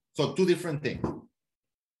 So 2 different things.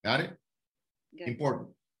 Got it? Good. Important.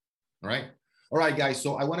 All right. All right, guys.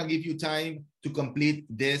 So I want to give you time to complete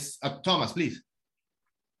this. Thomas, please.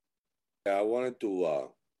 Yeah, I wanted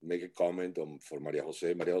to make a comment for Maria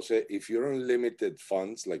Jose. Maria Jose, if you're on limited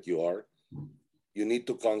funds like you are, you need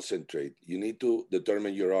to concentrate. You need to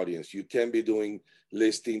determine your audience. You can't be doing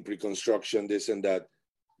listing, pre-construction, this and that.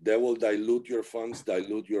 That will dilute your funds,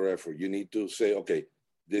 dilute your effort. You need to say, okay,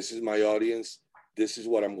 this is my audience. This is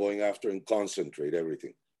what I'm going after, and concentrate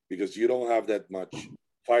everything, because you don't have that much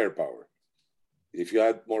firepower. If you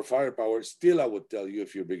had more firepower, still I would tell you,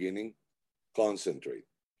 if you're beginning, concentrate.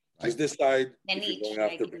 Just decide if you're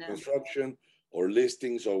going after pre-construction or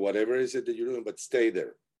listings or whatever is it that you're doing, but stay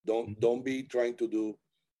there. Don't be trying to do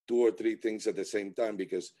 2 or 3 things at the same time,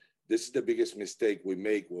 because this is the biggest mistake we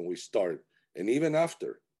make when we start. And even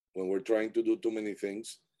after, when we're trying to do too many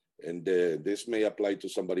things, and this may apply to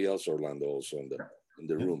somebody else, Orlando, also in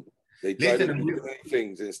the room. They try to do too many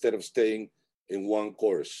things instead of staying in one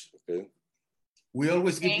course, okay? We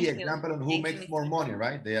always give the example on who makes more money,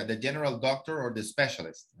 right? The general doctor or the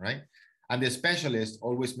specialist, right? And the specialist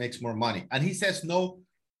always makes more money. And he says no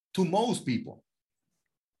to most people,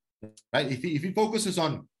 right? If he focuses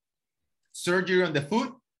on surgery on the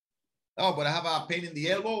foot, oh, but I have a pain in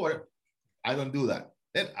the elbow, or I don't do that.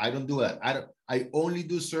 I don't do that. I only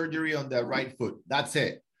do surgery on the right foot. That's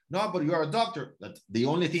it. No, but you are a doctor. That's the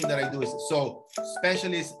only thing that I do is, so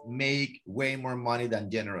specialists make way more money than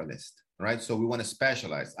generalists, right? So we want to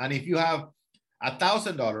specialize. And if you have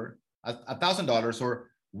 $1,000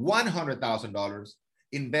 or $100,000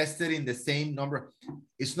 invested in the same number,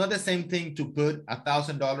 it's not the same thing to put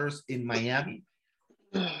 $1,000 in Miami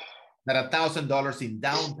that $1,000 in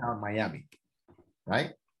downtown Miami,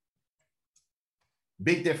 right?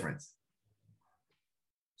 Big difference.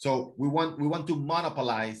 So we want to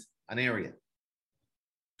monopolize an area,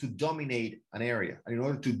 to dominate an area. And in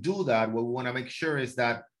order to do that, what we want to make sure is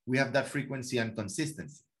that we have that frequency and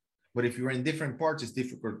consistency. But if you're in different parts, it's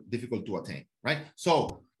difficult to attain, right?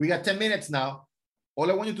 So we got 10 minutes now. All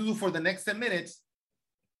I want you to do for the next 10 minutes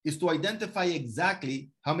is to identify exactly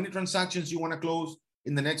how many transactions you want to close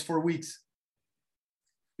in the next 4 weeks.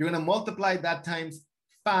 You're going to multiply that times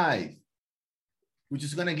 5, which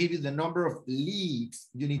is going to give you the number of leads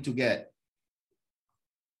you need to get.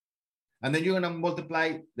 And then you're going to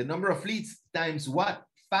multiply the number of leads times what?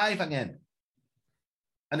 5 again.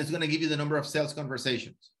 And it's going to give you the number of sales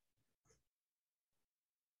conversations.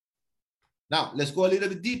 Now, let's go a little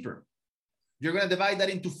bit deeper. You're going to divide that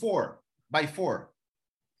into 4 by 4.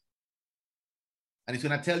 And it's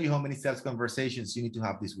going to tell you how many sales conversations you need to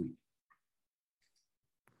have this week.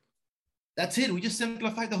 That's it. We just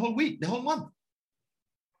simplified the whole week, the whole month.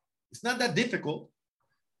 It's not that difficult.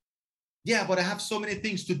 Yeah, but I have so many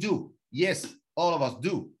things to do. Yes, all of us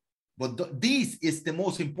do. But this is the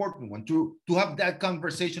most important one, to have that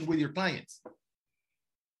conversation with your clients.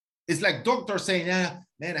 It's like doctors saying,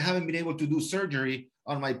 man, I haven't been able to do surgery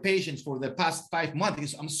on my patients for the past 5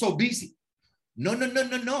 months. I'm so busy.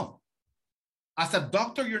 No. As a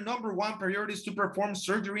doctor, your number one priority is to perform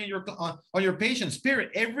surgery on your patients,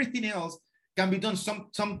 period. Everything else can be done some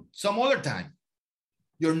other time.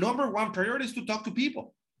 Your number one priority is to talk to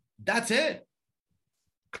people. That's it.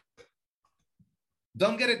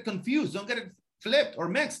 Don't get it confused. Don't get it flipped or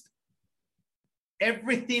mixed.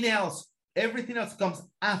 Everything else comes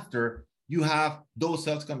after you have those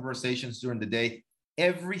sales conversations during the day,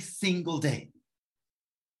 every single day.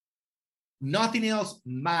 Nothing else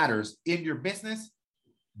matters in your business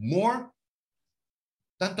more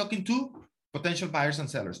than talking to potential buyers and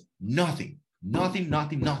sellers. Nothing. But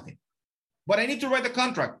I need to write the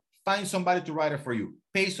contract. Find somebody to write it for you.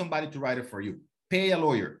 Pay somebody to write it for you. Pay a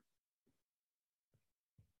lawyer.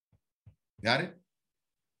 Got it?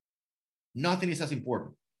 Nothing is as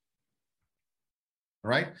important. All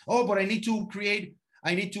right? Oh, but I need to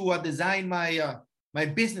design my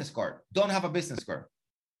business card. Don't have a business card.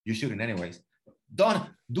 You shouldn't anyways. Don't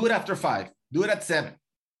do it after 5. Do it at 7.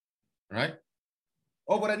 All right?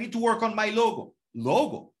 Oh, but I need to work on my logo.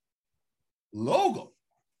 Logo.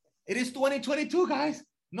 It is 2022, guys.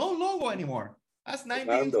 No logo anymore. That's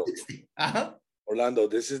 1960. Orlando,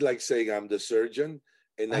 this is like saying I'm the surgeon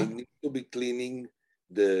and I need to be cleaning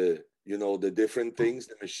the different things,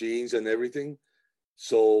 the machines and everything.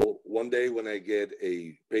 So one day when I get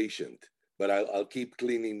a patient, but I'll keep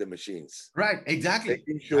cleaning the machines. Right, exactly.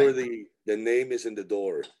 Making sure the name is in the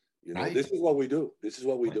door. Right. This is what we do. This is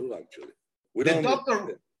what we do, actually. We The don't doctor, understand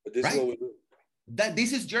it, but this is what we do. That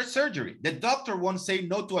this is your surgery. The doctor won't say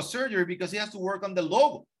no to a surgery because he has to work on the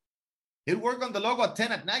logo. He'll work on the logo at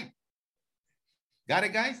 10 at night. Got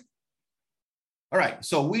it, guys? All right,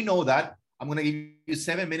 so we know that. I'm going to give you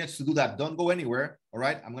 7 minutes to do that. Don't go anywhere, all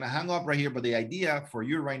right? I'm going to hang up right here, but the idea for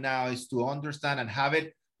you right now is to understand and have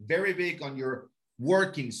it very big on your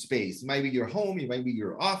working space. It might be your home, it might be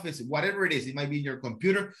your office, whatever it is. It might be in your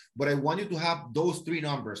computer, but I want you to have those 3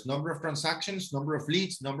 numbers: number of transactions, number of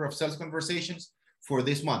leads, number of sales conversations for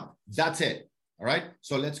this month. That's it, all right?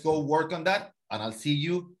 So let's go work on that, and I'll see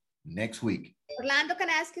you next week. Orlando, can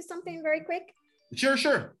I ask you something very quick?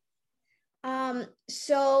 Sure.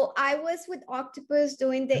 So I was with Octopus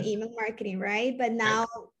doing the email marketing, right? But now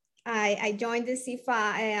I joined the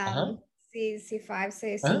C5,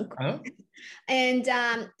 and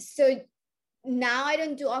so now I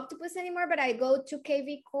don't do Octopus anymore, but I go to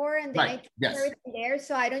KV Core and then I transfer it there.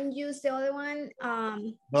 So I don't use the other one.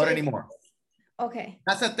 Not anymore. Okay.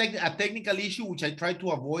 That's a technical issue, which I try to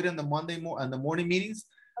avoid in the morning meetings.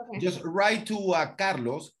 Okay. Just write to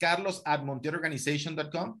Carlos at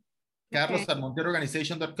montielorganization.com. Carlos at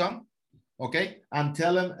montielorganization.com. Okay, and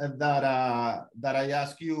tell him that I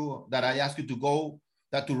ask you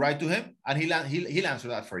to write to him, and he'll answer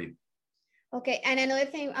that for you. Okay, and another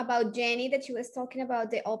thing about Jenny that she was talking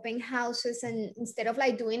about, the open houses, and instead of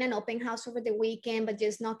like doing an open house over the weekend, but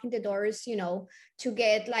just knocking the doors, to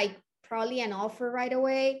get like probably an offer right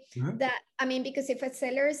away. Because if a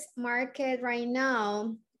seller's market right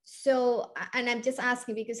now, so, and I'm just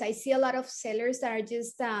asking because I see a lot of sellers that are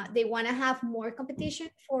just, they want to have more competition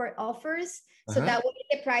for offers. So that way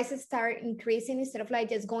the prices start increasing instead of like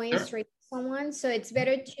just going straight to someone. So it's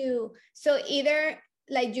better so either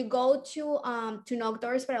like you go to knock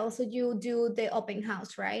doors, but also you do the open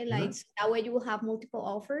house, right? Like so that way you will have multiple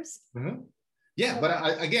offers. Yeah,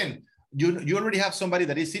 but again, you already have somebody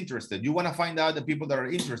that is interested. You want to find out the people that are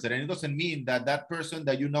interested, and it doesn't mean that person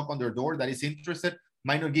that you knock on their door that is interested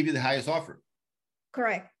might not give you the highest offer.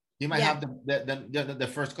 Correct. You might have the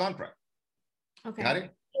first contract. Okay. Got it?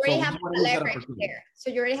 You already have a leverage there. So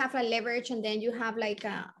you already have a leverage, and then you have like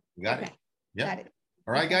a. Got it. Yeah. Got it.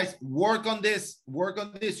 All right, guys, work on this.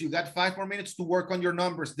 You got 5 more minutes to work on your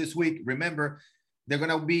numbers this week. Remember, they're going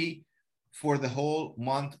to be for the whole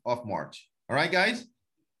month of March. All right, guys?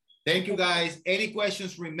 Thank you, guys. Any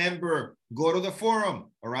questions, remember, go to the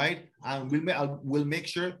forum, all right? And we'll make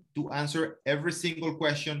sure to answer every single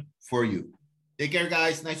question for you. Take care,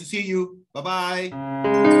 guys. Nice to see you. Bye-bye.